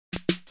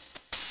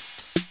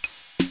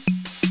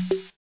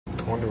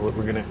what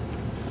we're gonna.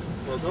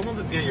 Well, don't let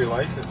them get your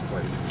license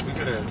plates. Cause we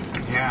gotta.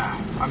 Yeah,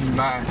 I'm.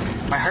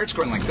 My heart's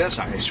going like this.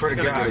 I swear to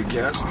God. Gotta get a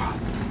guest.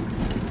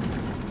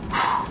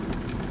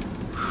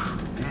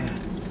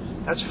 Man,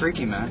 that's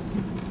freaky, man.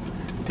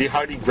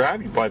 How did he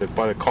grab you by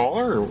the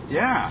collar? Or?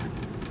 Yeah.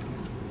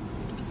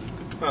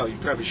 Well, you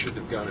probably shouldn't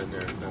have gone in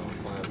there in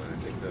balaclava. I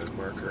think the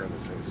marker on the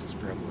face was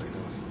probably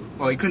enough.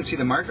 Well, he couldn't see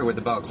the marker with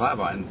the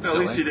balaclava on. Well, at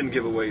least you didn't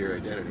give away your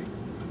identity.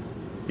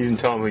 You didn't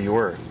tell him who you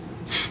were.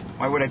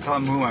 Why would I tell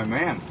him who I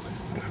am?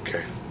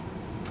 Okay.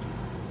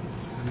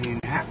 I mean,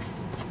 heck.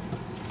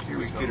 Here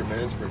was Peter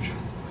Mansbridge.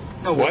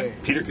 No what? way.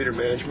 Peter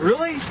Mansbridge.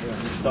 Really?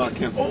 Yeah, stalk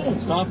him. Oh,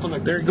 stop on the.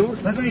 There he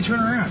goes. Let me turn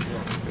around.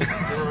 Yeah.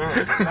 Turn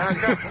around.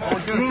 Back up. Oh,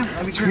 Damn,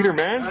 let me turn Peter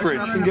around.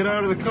 Mansbridge. Get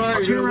out of the car.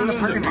 I'll turn around the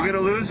parking lot. You're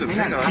gonna lose him.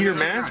 Hang on. Peter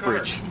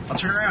Mansbridge. I'll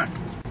turn around.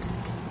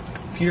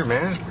 Peter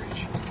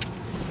Mansbridge.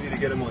 Just need to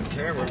get him on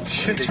camera.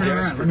 Shit, turn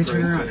around. Let me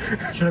turn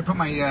around. Should I put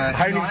my...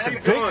 I need some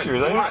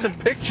pictures. I need some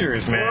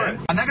pictures, man.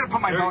 I'm not going to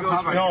put my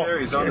balaclava on. No,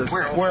 he's on the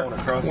cell phone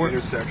across the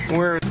intersection.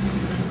 Where?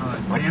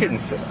 I couldn't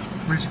say.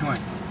 Where's he going?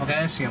 Okay,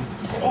 I see him.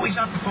 Oh, he's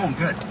off the phone.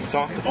 Good. He's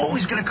off the phone. Oh,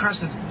 he's going to cross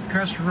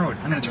the road.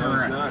 I'm going to turn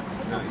around.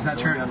 He's not. He's not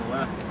turning. On the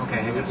left.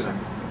 Okay, hang on a second.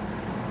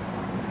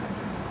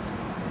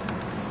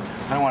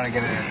 I don't want to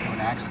get into an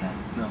accident.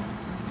 No.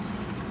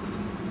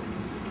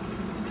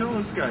 Tell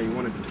this guy you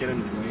want to get in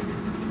his lane here.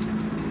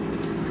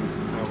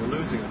 No, we're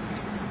losing him.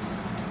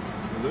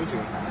 We're losing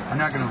him. I'm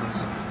not going to lose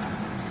him.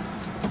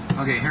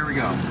 Okay, here we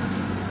go.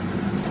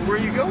 Where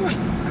are you going?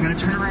 I'm going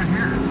to turn around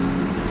here.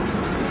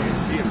 I can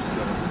see him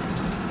still.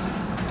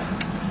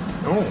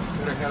 Oh.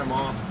 Better head him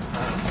off.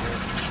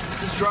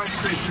 Just drive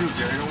straight through,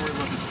 Gary. Don't worry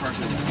about this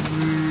parking lot.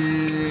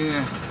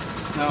 Yeah.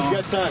 No. You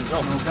got time.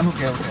 Go. No, I'm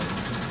okay.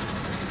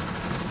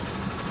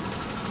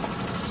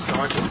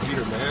 Stalking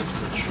Peter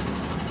Mansbridge.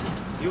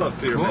 You love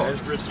Peter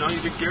Mansbridge, don't you,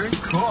 Dick Gary?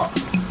 Cool.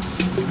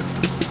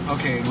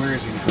 Okay, where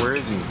is he now? Where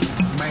is he? He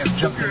might have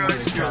jumped in the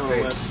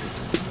cafe.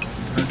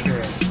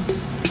 Okay.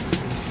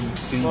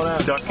 Did he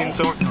duck in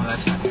somewhere? No,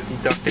 that's not him. He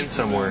ducked in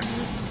somewhere.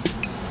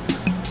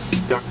 He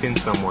ducked in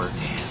somewhere.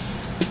 Damn.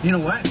 You know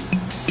what?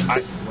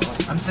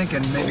 I'm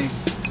thinking maybe...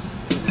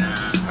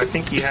 Nah. I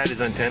think he had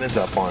his antennas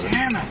up on him.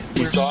 Damn it.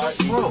 He saw it.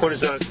 He put his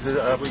Did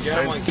we get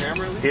him on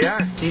camera at least?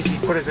 Yeah, he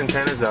put his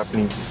antennas up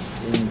and he...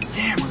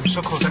 Damn, we were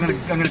so close. I'm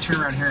gonna turn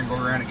around here and go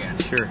around again.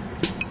 Sure.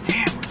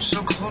 Damn, we were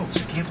so close.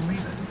 I can't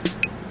believe it.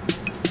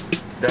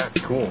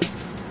 That's cool.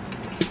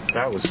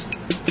 That was...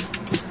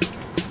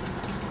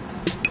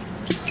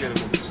 Just get him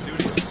in the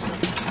studio. So.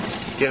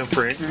 Get him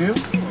for an interview?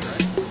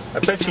 I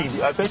bet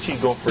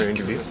you'd go for an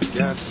interview. As a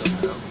guest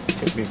somehow.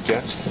 Could be a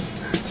guest.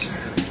 That's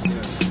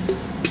yes.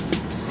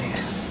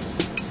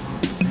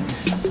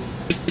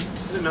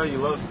 I didn't know you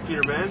loved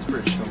Peter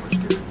Mansbridge so much,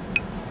 Gary.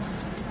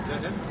 Is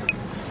that him?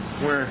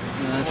 Where?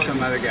 No, that's some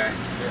other guy.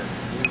 Yeah.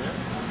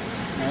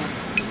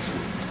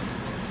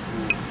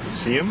 You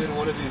see him? He's in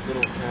one of these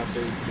little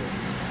cafes here.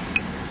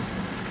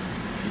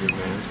 Peter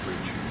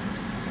Mansbridge.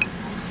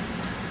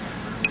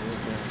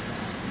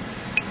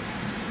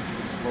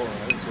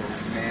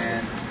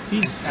 Man.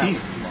 He's in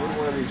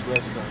one of these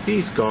restaurants.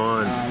 He's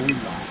gone. We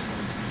lost him.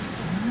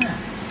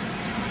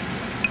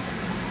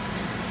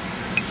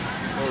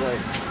 All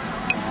right.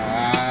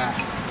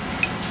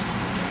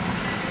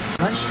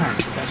 Lunchtime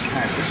is the best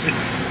time.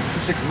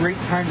 This is a great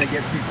time to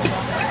get people.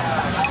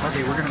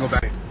 Okay, we're gonna go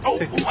back. Oh,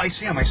 I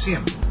see him. It's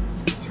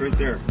right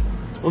there.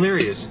 Well, there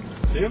he is.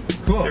 See him?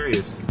 Cool. There he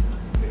is.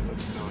 Okay,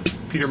 let's start.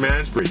 Peter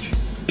Mansbridge.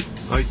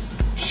 Oh,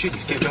 shit,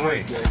 he's getting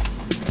away.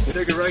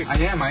 Take it right. I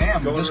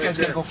am. This guy's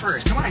gotta go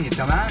first. Come on, you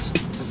dumbass.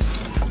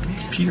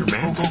 Peter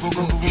Mansbridge.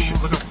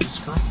 Go. Look up this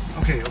girl.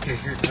 Okay,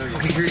 here.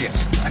 Okay, here he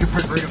is. I can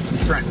park right up in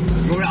front.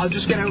 I'll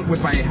just get out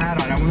with my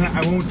hat on. I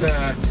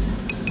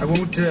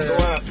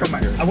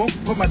won't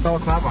put my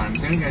balaclava on.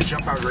 I'm gonna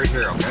jump out right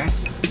here, okay?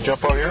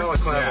 Jump out here?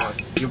 Balaclava on.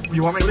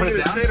 You want me to put it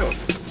down? What are you going to say to him?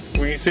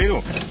 What are you going to say to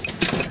him?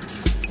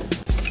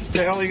 What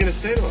the hell are you going to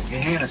say to him? Yeah,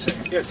 hang on a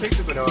second. Yeah, take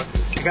the binoculars.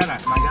 I got him.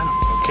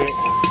 Okay.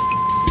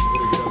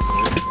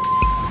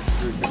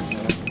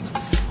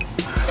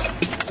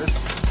 This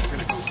is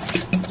going to go.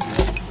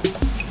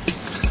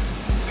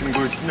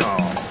 No.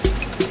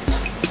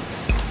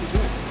 What's he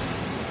doing?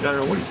 I don't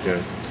know what he's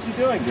doing. What's he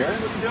doing, Gary?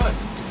 What's he doing?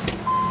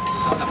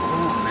 He's on the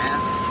phone, man.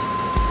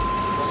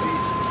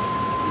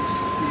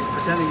 He's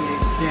pretending he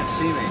can't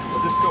see me.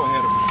 Well, just go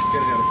ahead of him.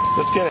 Get ahead of him.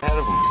 Let's get ahead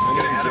of him.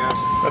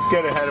 Let's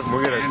get ahead of him.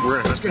 We're gonna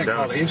hunt him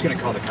down. He's gonna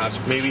call the cops.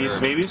 Maybe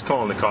he's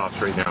calling the cops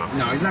right now.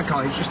 No, he's not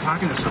calling. He's just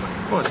talking to somebody.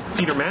 Well, it's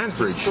Peter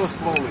Mansbridge. Just go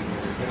slowly,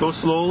 Gary. Go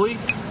slowly.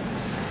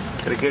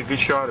 Gotta get a good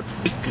shot of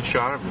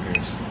him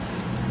here.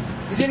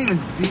 He didn't even.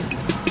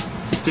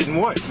 Didn't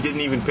what? He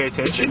didn't even pay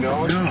attention.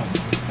 No. No.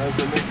 How does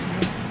that make you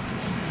feel?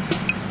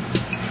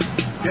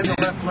 Get in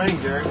the left lane,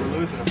 Gary. We're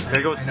losing him.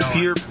 There goes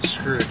Peter.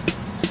 Screwed.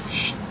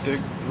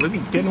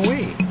 Libby's getting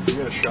away. You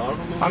got a shot of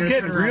him? I'm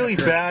getting really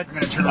bad.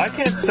 I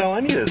can't sell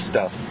any of this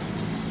stuff.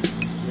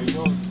 There he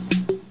goes.